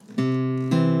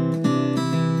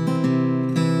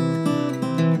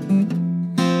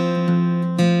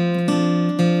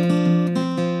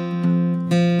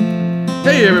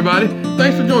Hey everybody,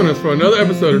 thanks for joining us for another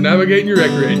episode of Navigating Your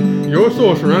Recreating, your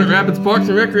source for Running Rapids Parks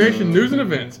and Recreation news and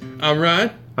events. I'm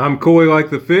Ryan. I'm Coy like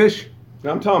the fish.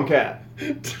 And I'm Tomcat.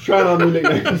 Trying on new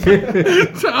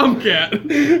nicknames. Tomcat.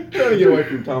 Trying to get away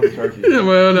from Tom the Turkey.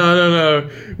 Well, no.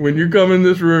 When you come in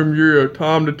this room, you're a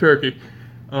Tom the Turkey.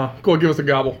 Coy, give us a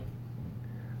gobble.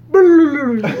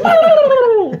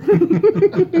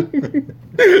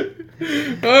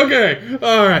 Okay,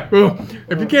 all right. Well,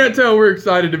 if you can't tell, we're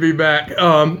excited to be back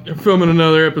filming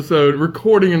another episode,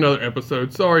 recording another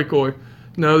episode. Sorry, Coy.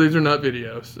 No, these are not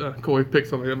videos. Coy picked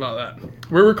something about that.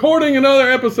 We're recording another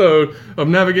episode of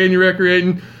Navigating Your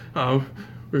Recreating.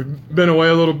 We've been away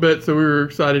a little bit, so we were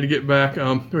excited to get back.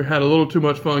 We had a little too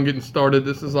much fun getting started.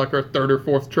 This is like our third or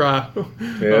fourth try.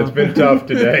 Yeah, it's been tough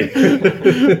today.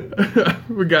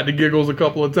 We got the giggles a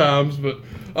couple of times, but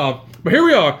here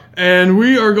we are, and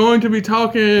we are going to be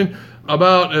talking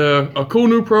about a cool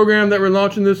new program that we're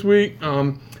launching this week.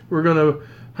 We're going to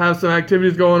have some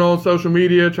activities going on social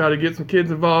media, try to get some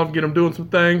kids involved, get them doing some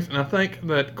things, and I think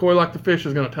that Coy Like the Fish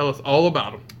is going to tell us all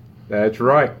about them. That's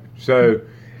right. So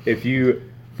if you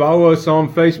follow us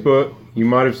on Facebook, you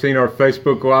might have seen our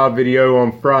Facebook Live video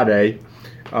on Friday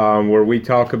where we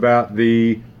talk about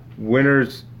the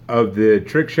winners of the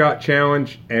Trick Shot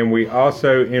Challenge, and we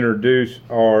also introduce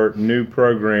our new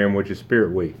program, which is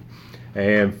Spirit Week.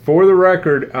 And for the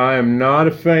record, I am not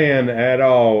a fan at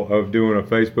all of doing a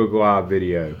Facebook Live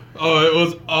video. Oh, it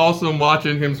was awesome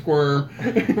watching him squirm.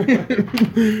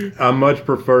 I much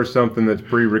prefer something that's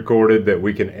pre-recorded that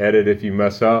we can edit if you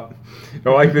mess up.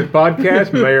 Like this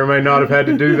podcast, may or may not have had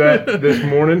to do that this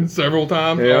morning. Several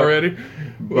times already.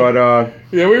 But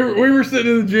yeah, we were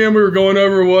sitting in the gym. We were going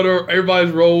over what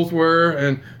everybody's roles were,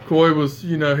 and Coy was,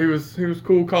 he was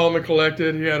cool, calm, and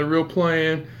collected. He had a real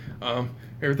plan.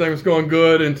 Everything was going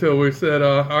good until we said,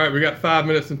 all right, we got 5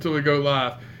 minutes until we go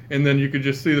live. And then you could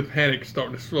just see the panic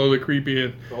starting to slowly creep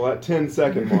in. Well, that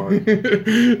 10-second mark.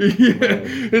 Yeah,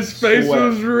 his face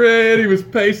was red. He was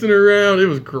pacing around. It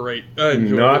was great. I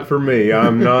enjoyed it. Not for me.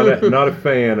 I'm not a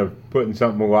fan of putting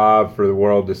something live for the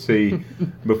world to see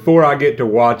before I get to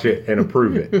watch it and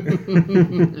approve it.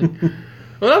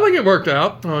 Well, I think it worked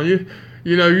out.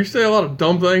 You say a lot of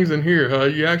dumb things in here.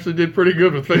 You actually did pretty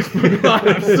good with Facebook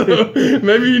Live, so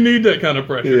maybe you need that kind of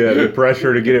pressure. Yeah, the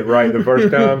pressure to get it right the first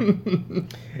time.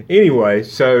 Anyway,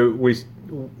 so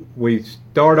we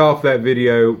start off that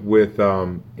video with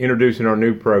introducing our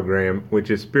new program, which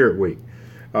is Spirit Week.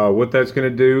 What that's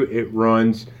going to do, it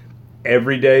runs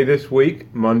every day this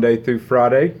week, Monday through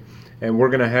Friday, and we're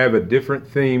going to have a different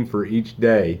theme for each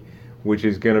day, which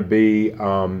is going to be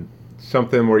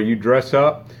something where you dress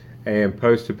up and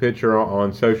post a picture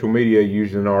on social media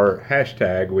using our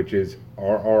hashtag, which is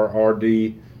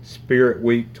RRRD Spirit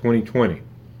Week 2020.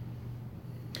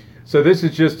 So this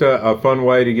is just a fun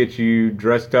way to get you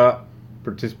dressed up,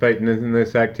 participating in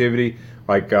this activity.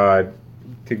 Like to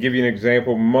give you an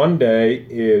example, Monday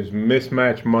is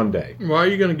Mismatch Monday. Why are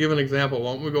you going to give an example?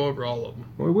 Why don't we go over all of them?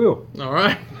 We will. All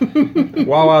right.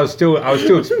 While I was still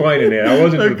explaining it. I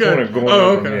wasn't to the point of going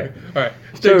over them yet. All right.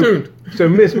 Stay tuned. So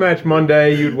Mismatch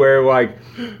Monday, you'd wear like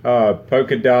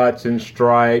polka dots and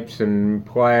stripes and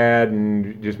plaid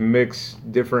and just mix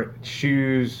different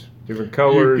shoes, different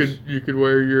colors. You could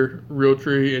wear your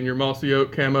Realtree and your Mossy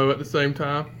Oak camo at the same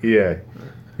time. Yeah.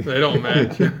 They don't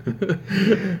match.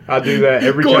 I do that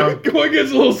every time. Coy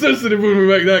gets a little sensitive when we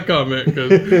make that comment.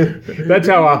 Cause that's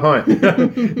how I hunt.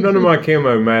 None of my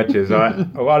camo matches. A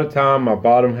lot of time my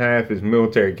bottom half is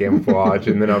military camouflage,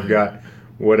 and then I've got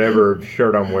whatever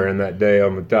shirt I'm wearing that day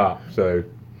on the top. So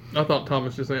I thought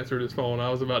Thomas just answered his phone. I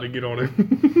was about to get on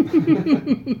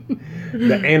him.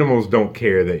 The animals don't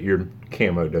care that your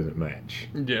camo doesn't match.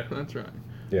 Yeah, that's right.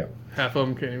 Yeah. Half of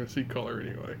them can't even see color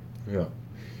anyway. Yeah.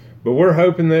 But we're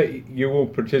hoping that you will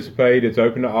participate. It's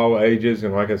open to all ages,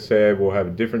 and like I said, we'll have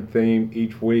a different theme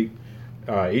each week,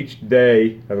 each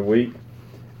day of the week.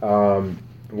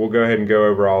 We'll go ahead and go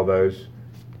over all those.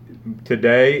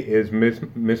 Today is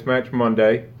Mismatch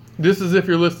Monday. This is if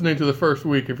you're listening to the first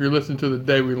week. If you're listening to the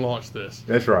day we launched this.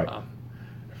 That's right.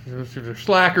 If you're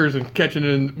slackers and catching it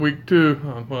in week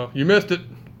 2, well, you missed it.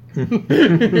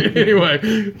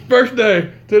 Anyway, first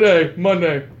day, today,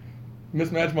 Monday.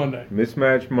 Mismatch Monday.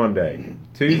 Mismatch Monday.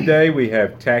 Tuesday, we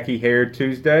have Tacky Hair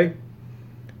Tuesday.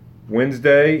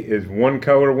 Wednesday is One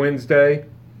Color Wednesday.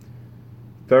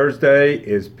 Thursday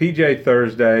is PJ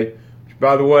Thursday. Which,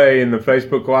 by the way, in the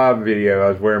Facebook Live video,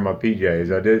 I was wearing my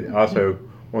PJs. I also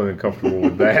wasn't comfortable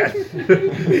with that.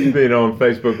 Being on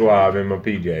Facebook Live in my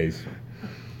PJs.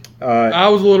 I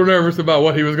was a little nervous about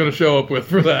what he was going to show up with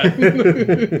for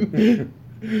that.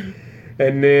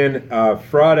 And then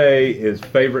Friday is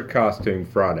favorite costume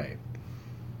Friday.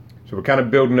 So we're kind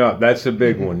of building up. That's a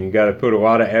big one. You got to put a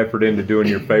lot of effort into doing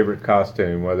your favorite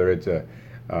costume, whether it's a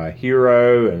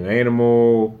hero, an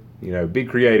animal. Be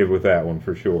creative with that one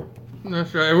for sure.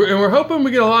 That's right. And we're hoping we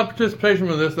get a lot of participation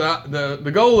with this.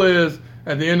 The goal is,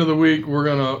 at the end of the week, we're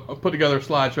going to put together a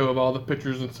slideshow of all the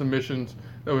pictures and submissions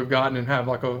that we've gotten and have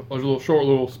like a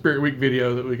little Spirit Week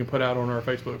video that we can put out on our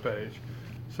Facebook page.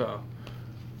 So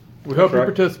we hope you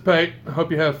participate. I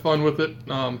hope you have fun with it.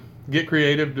 Get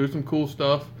creative. Do some cool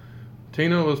stuff.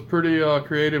 Tina was pretty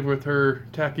creative with her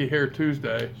Tacky Hair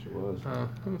Tuesday. She was.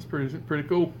 That's pretty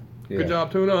cool. Yeah. Good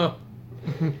job, Tuna.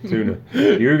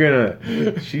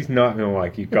 Tuna. She's not going to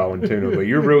like you calling Tuna, but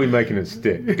you're really making it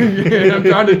stick. Yeah, I'm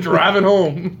trying to drive it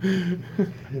home.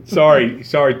 Sorry,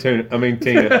 Tuna. I mean,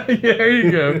 Tina. Yeah, there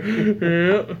you go.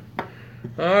 Yeah.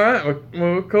 All right.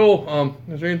 Well, cool.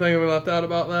 Is there anything we left out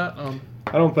about that?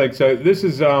 I don't think so. This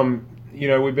is,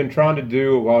 we've been trying to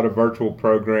do a lot of virtual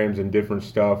programs and different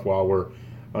stuff while we're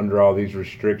under all these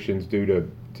restrictions due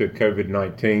to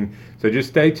COVID-19. So just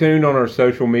stay tuned on our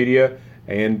social media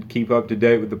and keep up to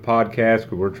date with the podcast,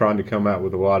 because we're trying to come out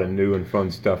with a lot of new and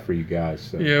fun stuff for you guys.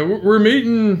 So. Yeah, we're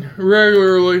meeting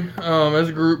regularly as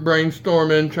a group,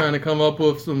 brainstorming, trying to come up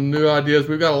with some new ideas.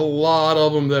 We've got a lot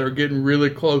of them that are getting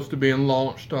really close to being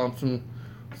launched on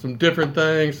some different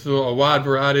things, so a wide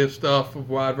variety of stuff, of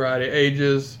wide variety of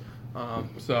ages.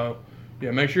 So,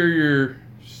 yeah, make sure you're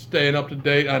staying up to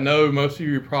date. I know most of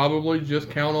you probably just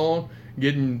count on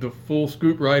getting the full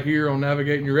scoop right here on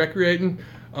Navigating Your Recreating.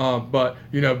 But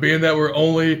being that we're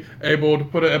only able to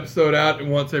put an episode out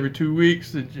once every 2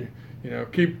 weeks, that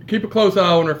keep a close eye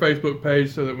on our Facebook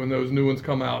page so that when those new ones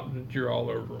come out, that you're all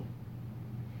over them.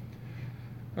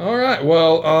 All right.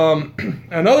 Well,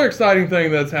 another exciting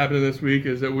thing that's happening this week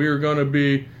is that we are going to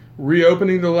be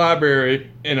reopening the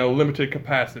library in a limited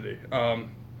capacity. And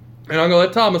I'm going to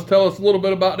let Thomas tell us a little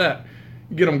bit about that.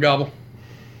 Get him, Gobble.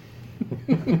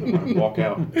 Walk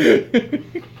out.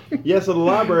 Yeah, so the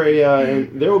library,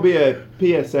 and there will be a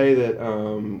PSA that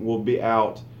will be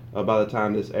out by the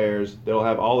time this airs. They'll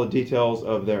have all the details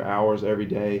of their hours every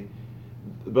day.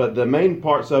 But the main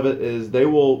parts of it is they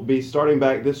will be starting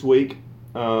back this week,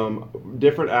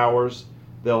 different hours.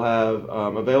 They'll have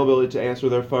availability to answer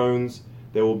their phones.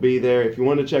 They will be there. If you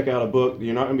want to check out a book,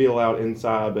 you're not going to be allowed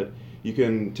inside, but you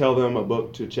can tell them a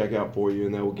book to check out for you,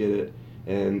 and they will get it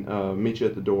and meet you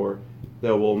at the door. They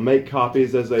will make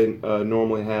copies as they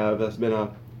normally have. That's been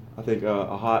I think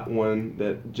a hot one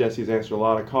that Jesse's answered a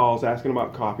lot of calls asking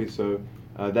about copies, so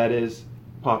that is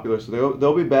popular. So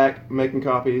they'll be back making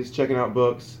copies, checking out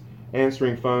books,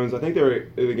 answering phones. I think they're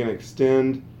going to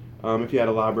extend, if you had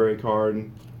a library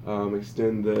card,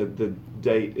 extend the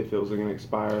date if it was going to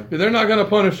expire. Yeah, they're not going to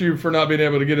punish you for not being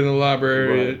able to get in the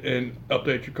library Right. and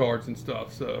update your cards and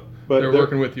stuff. So But they're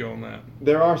working with you on that.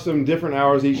 There are some different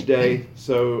hours each day,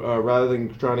 so rather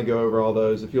than trying to go over all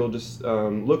those, if you'll just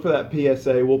look for that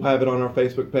PSA, we'll have it on our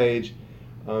Facebook page.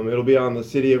 It'll be on the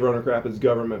City of Roanoke Rapids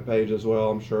government page as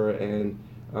well, I'm sure, and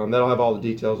that'll have all the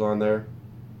details on there.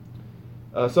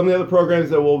 Some of the other programs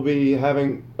that we'll be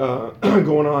having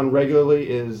going on regularly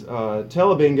is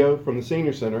Telebingo from the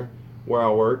Senior Center, where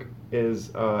I work,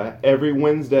 is every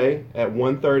Wednesday at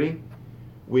 1:30.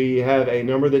 We have a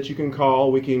number that you can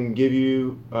call. We can give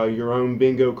you your own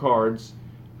bingo cards.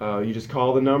 You just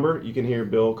call the number. You can hear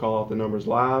Bill call off the numbers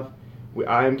live.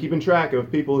 I am keeping track of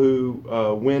people who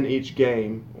win each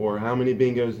game, or how many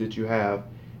bingos that you have.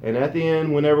 And at the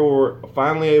end, whenever we're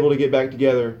finally able to get back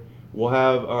together, we'll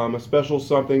have a special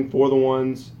something for the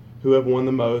ones who have won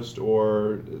the most,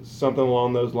 or something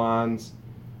along those lines.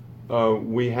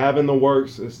 We have in the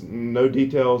works, no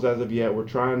details as of yet. We're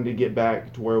trying to get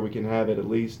back to where we can have it at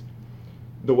least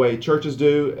the way churches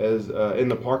do, as in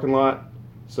the parking lot.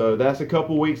 So that's a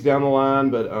couple weeks down the line,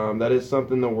 but that is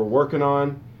something that we're working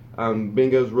on.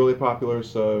 Bingo is really popular,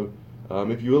 so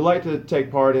if you would like to take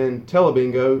part in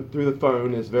Telebingo through the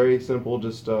phone, it's very simple.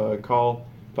 Just call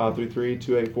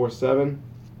 533-2847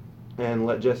 and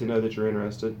let Jesse know that you're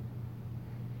interested.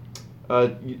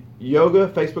 Yoga,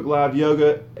 Facebook Live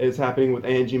Yoga is happening with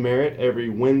Angie Merritt every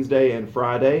Wednesday and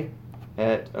Friday.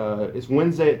 It's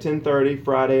Wednesday at 10:30,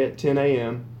 Friday at 10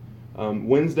 a.m.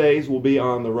 Wednesdays will be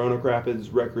on the Roanoke Rapids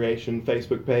Recreation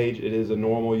Facebook page. It is a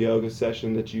normal yoga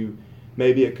session that you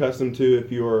may be accustomed to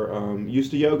if you're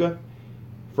used to yoga.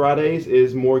 Fridays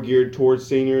is more geared towards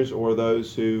seniors or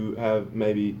those who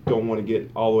maybe don't want to get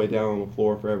all the way down on the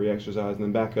floor for every exercise and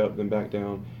then back up, then back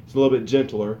down. It's a little bit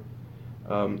gentler.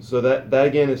 So that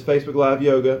again is Facebook Live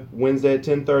Yoga, Wednesday at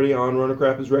 10:30 on Roanoke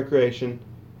Rapids Recreation,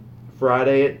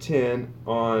 Friday at 10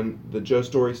 on the Joe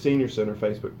Story Senior Center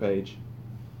Facebook page.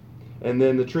 And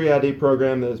then the Tree ID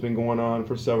program that has been going on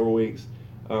for several weeks,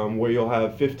 where you'll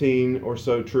have 15 or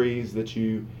so trees that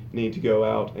you need to go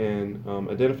out and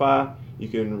identify. You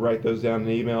can write those down and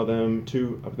email them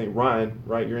to, I think, Ryan.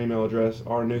 Write your email address,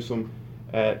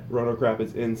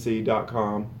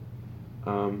 rnewsome@roanokerrapidsnc.com.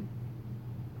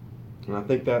 And I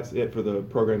think that's it for the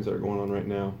programs that are going on right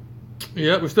now.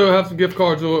 Yeah, we still have some gift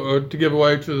cards to give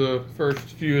away to the first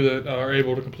few that are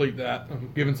able to complete that. I'm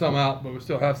giving some out, but we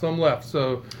still have some left.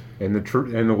 So, and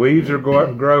the leaves are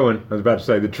growing. I was about to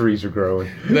say the trees are growing,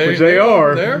 which they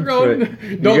are. They're growing.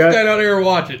 Don't stand out there and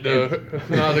watch it, though. It's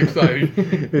not exciting.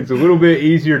 It's a little bit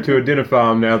easier to identify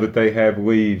them now that they have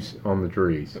leaves on the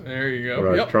trees. There you go.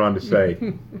 What I was trying to say.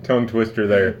 Tongue twister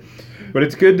there. But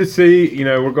it's good to see,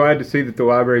 we're glad to see that the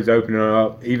library's opening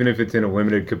up, even if it's in a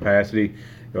limited capacity.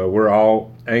 We're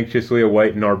all anxiously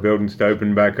awaiting our buildings to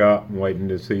open back up and waiting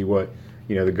to see what,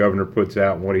 the governor puts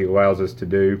out and what he allows us to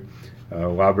do.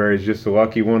 Library is just a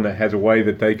lucky one that has a way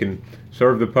that they can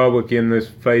serve the public in this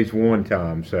phase 1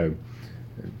 time. So,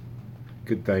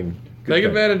 good thing. Take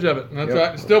advantage of it. That's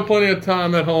right. Still plenty of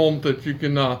time at home that you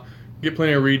can get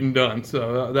plenty of reading done.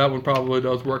 So that one probably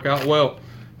does work out well.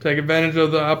 Take advantage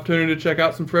of the opportunity to check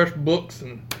out some fresh books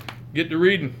and get to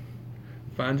reading.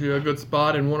 Find you a good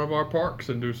spot in one of our parks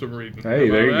and do some reading. Hey,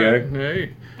 there you go.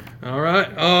 Hey, all right.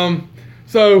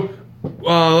 So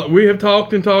we have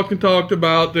talked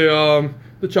about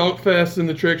the Chalk Fest and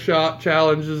the trick shot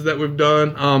challenges that we've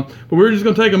done. But we're just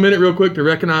going to take a minute real quick to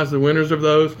recognize the winners of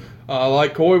those.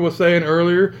 Like Coy was saying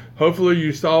earlier, hopefully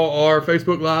you saw our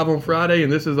Facebook Live on Friday,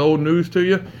 and this is old news to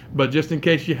you. But just in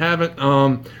case you haven't,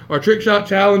 our trick shot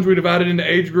challenge we divided into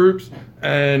age groups,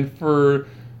 and for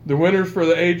the winners for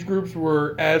the age groups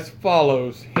were as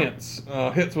follows. Hints.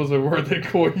 Hints was a word that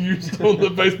Coy used on the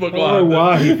Facebook Live. I don't know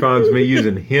why he finds me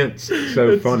using hints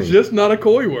so funny. It's just not a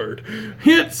Coy word.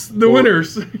 Hints, the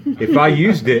winners. If I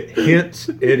used it, hints,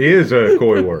 it is a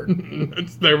Coy word.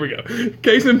 There we go.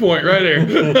 Case in point right there.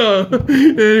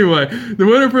 Anyway, the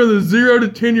winner for the 0 to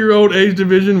 10-year-old age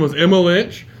division was Emma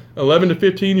Lynch. 11 to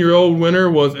 15-year-old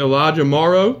winner was Elijah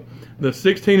Morrow. The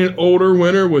 16 and older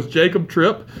winner was Jacob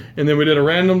Tripp. And then we did a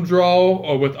random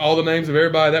draw with all the names of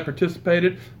everybody that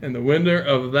participated. And the winner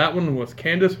of that one was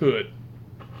Candace Hood.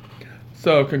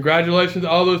 So congratulations to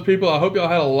all those people. I hope y'all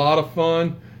had a lot of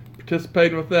fun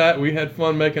participating with that. We had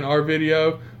fun making our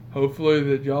video. Hopefully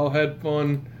that y'all had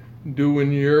fun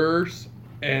doing yours.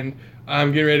 And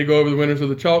I'm getting ready to go over the winners of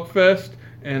the Chalk Fest.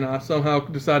 And I somehow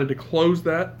decided to close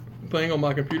that thing on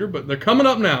my computer, but they're coming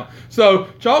up now. So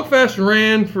Chalk Fest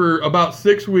ran for about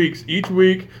 6 weeks. Each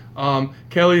week,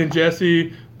 Kelly and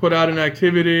Jesse put out an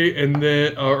activity and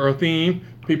then or a theme.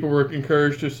 People were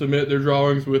encouraged to submit their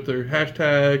drawings with their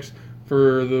hashtags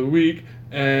for the week,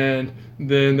 and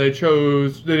then they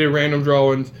did random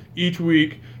drawings each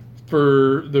week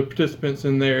for the participants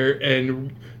in there.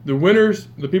 And the winners,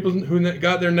 the people who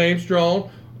got their names drawn,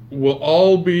 will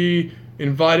all be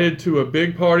invited to a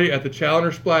big party at the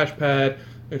Challoner Splash Pad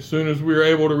as soon as we are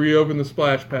able to reopen the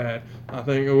splash pad. I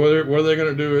think, what are they going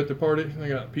to do at the party? They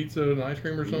got pizza and ice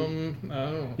cream or something? I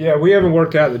don't know. Yeah, we haven't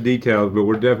worked out the details, but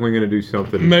we're definitely going to do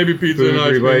something. Maybe pizza and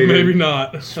ice cream, maybe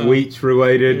not. Sweets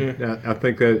related. Yeah. I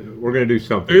think that we're going to do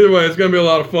something. Either way, it's going to be a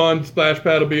lot of fun. Splash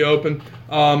pad will be open.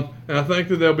 And I think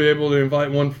that they'll be able to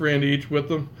invite one friend each with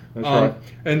them. That's right.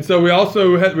 And so we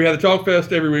also had the Chalk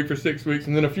Fest every week for 6 weeks,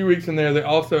 and then a few weeks in there they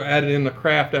also added in the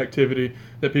craft activity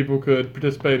that people could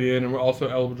participate in, and were also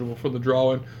eligible for the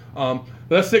drawing.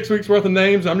 That's 6 weeks worth of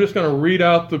names. I'm just going to read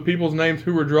out the people's names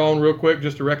who were drawn real quick,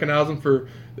 just to recognize them for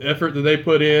the effort that they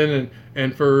put in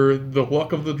and for the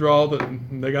luck of the draw that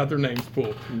they got their names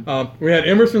pulled. We had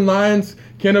Emerson Lyons,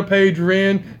 Kenna Page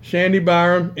Wren, Shandy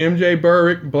Byram, MJ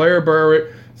Burrick, Blair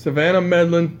Burrick, Savannah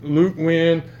Medlin, Luke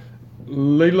Wynn,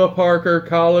 Leila Parker,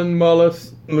 Colin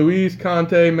Mullis, Louise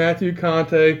Conte, Matthew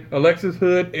Conte, Alexis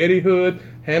Hood, Eddie Hood,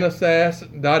 Hannah Sass,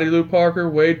 Dottie Lou Parker,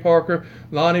 Wade Parker,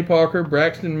 Lonnie Parker,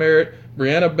 Braxton Merritt,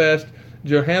 Brianna Best,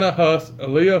 Johanna Huss,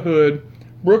 Aaliyah Hood,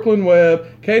 Brooklyn Webb,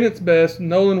 Cadence Best,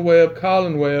 Nolan Webb,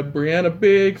 Colin Webb, Brianna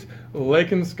Biggs,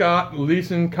 Lakin Scott,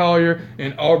 Leeson Collier,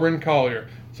 and Auburn Collier.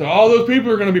 So all those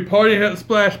people are going to be partying at the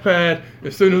splash pad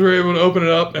as soon as we're able to open it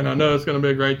up, and I know it's going to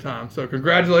be a great time. So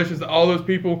congratulations to all those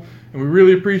people, and we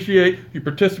really appreciate you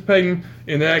participating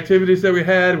in the activities that we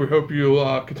had. We hope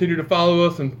you'll continue to follow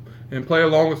us and play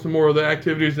along with some more of the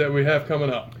activities that we have coming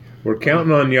up. We're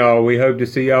counting on y'all. We hope to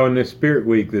see y'all in this Spirit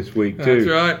Week this week, too. That's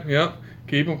right. Yep.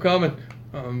 Keep them coming.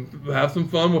 Have some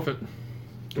fun with it.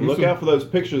 And look out for those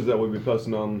pictures that we'll be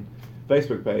posting on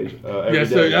Facebook page every Yeah, day.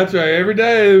 so that's right. Every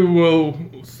day,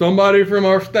 somebody from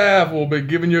our staff will be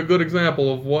giving you a good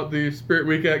example of what the Spirit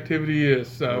Week activity is.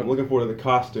 I'm So, looking forward to the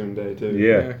costume day too.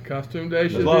 Yeah. costume day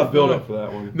should There's a lot be of build fun. up for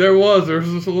that one. There was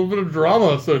just a little bit of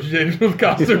drama associated with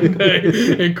costume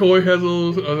day, and Coy has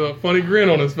a funny grin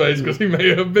on his face because he may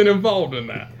have been involved in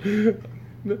that.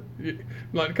 You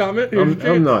like to comment? Here's your I'm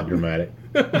chance. not dramatic.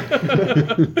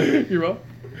 You're up.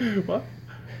 What?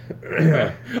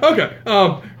 Okay.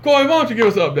 Coy, why don't you give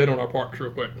us an update on our parks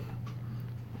real quick?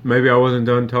 Maybe I wasn't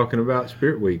done talking about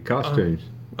Spirit Week costumes.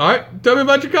 All right, tell me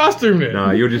about your costume then.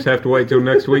 Nah, you'll just have to wait till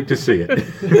next week to see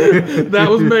it. That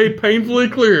was made painfully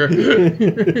clear.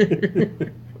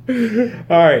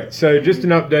 All right, so just an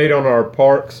update on our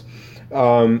parks.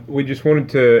 We just wanted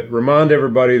to remind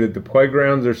everybody that the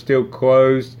playgrounds are still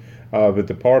closed, but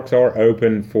the parks are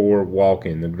open for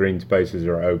walking. The green spaces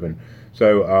are open.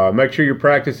 So make sure you're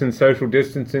practicing social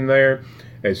distancing there.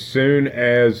 As soon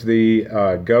as the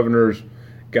governor's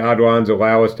guidelines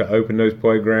allow us to open those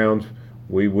playgrounds,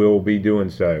 we will be doing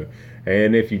so.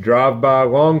 And if you drive by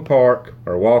Long Park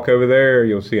or walk over there,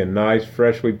 you'll see a nice,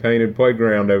 freshly painted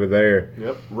playground over there.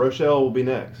 Yep, Rochelle will be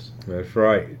next. That's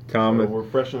right. So Thomas. we're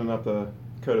freshening up the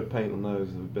coat of paint on those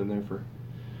that have been there for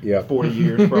Yep. 40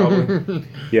 years probably.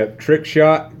 Yep. Trick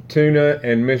Shot, Tuna,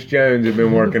 and Miss Jones have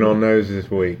been working on those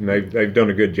this week, and they've done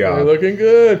a good They're job. looking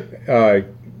good.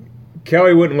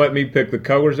 Kelly wouldn't let me pick the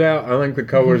colors out. I think the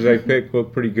colors they picked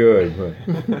look pretty good. But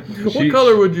What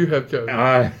color would you have chosen?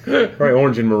 probably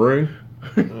orange and maroon.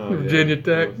 Oh, Virginia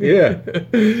Tech. Yeah.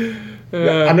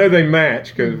 Uh, I know they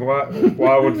match, because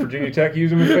why would Virginia Tech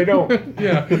use them if they don't?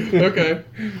 Yeah. Okay.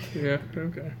 Yeah.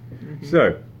 Okay.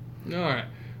 So, All right.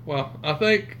 Well, I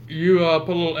think you put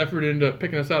a little effort into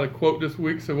picking us out a quote this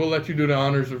week, so we'll let you do the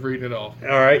honors of reading it off. all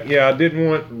right, yeah, I didn't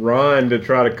want Ron to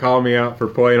try to call me out for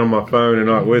playing on my phone and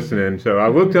not listening, so I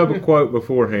looked up a quote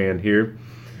beforehand here.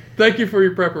 Thank you for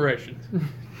your preparation.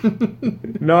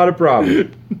 Not a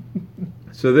problem.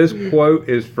 So this quote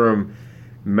is from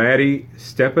Maddie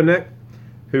Stepanek,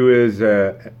 who is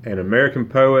an American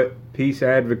poet, peace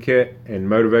advocate, and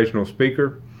motivational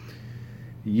speaker.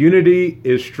 Unity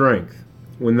is strength.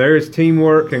 When there is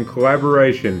teamwork and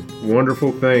collaboration,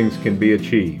 wonderful things can be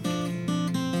achieved.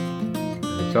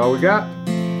 That's all we got.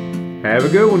 Have a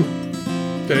good one.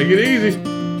 Take it easy.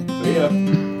 See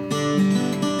ya.